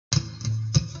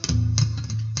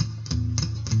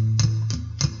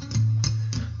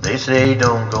They say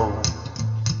don't go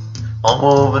on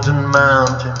Wolverton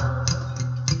Mountain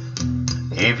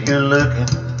if you're looking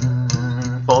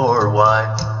for a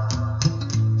wife.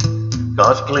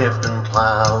 'Cause Clifton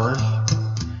Clowes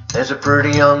has a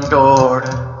pretty young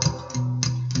daughter,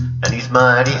 and he's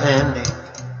mighty handy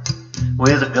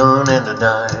with a gun and a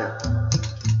knife.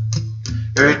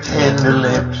 Her tender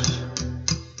lips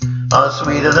are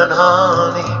sweeter than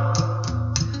honey,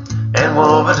 and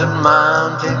Wolverton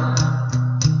Mountain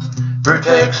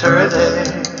protects her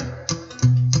there.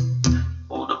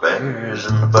 Oh, the bears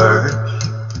and the birds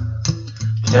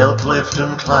tell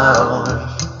Clifton Clowes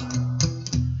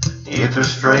if a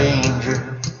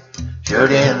stranger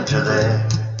should enter there.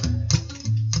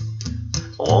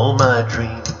 All my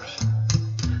dreams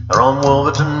are on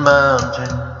Wolverton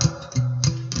Mountain.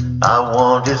 I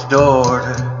want his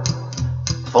daughter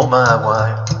for my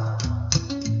wife.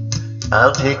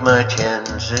 I'll take my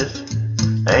chances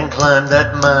and climb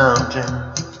that mountain.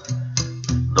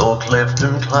 Though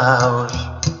Clifton Clowes,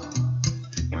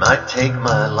 he might take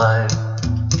my life.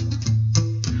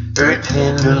 Her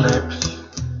tender lips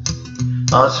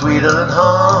are sweeter than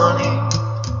honey,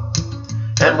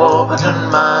 and Wolverton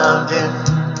Mountain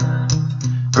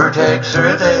protects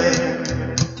her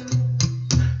there.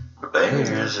 The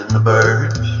bears and the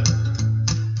birds,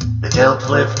 they tell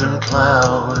Clifton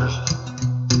Clowes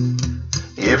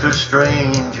if a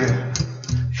stranger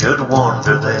should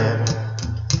wander there.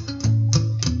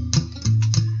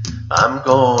 I'm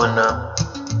going up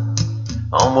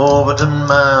on Wolverton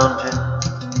Mountain.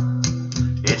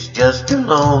 It's just too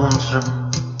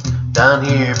lonesome down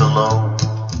here below.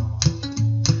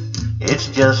 It's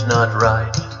just not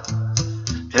right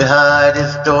to hide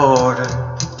his daughter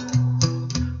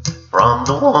from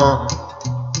the one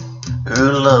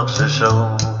who loves her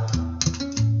so.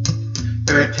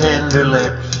 Her tender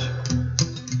lips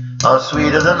are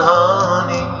sweeter than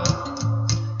honey,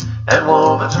 and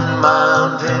Wolverton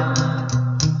Mountain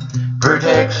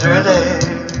protects her there.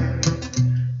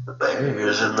 The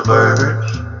bears and the birds,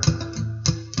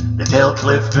 they tell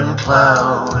Clifton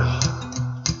Clowes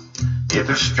if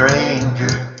a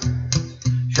stranger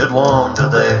should wander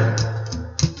there.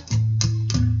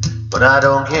 But I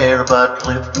don't care about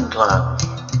Clifton Clowes.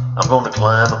 I'm gonna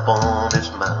climb up on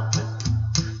this mountain,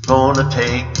 gonna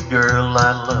take the girl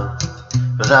I love.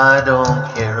 'Cause I don't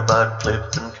care about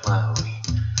Clifton Clowes.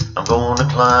 I'm gonna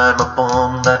climb up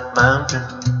on that mountain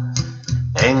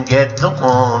and get the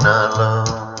one I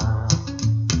love.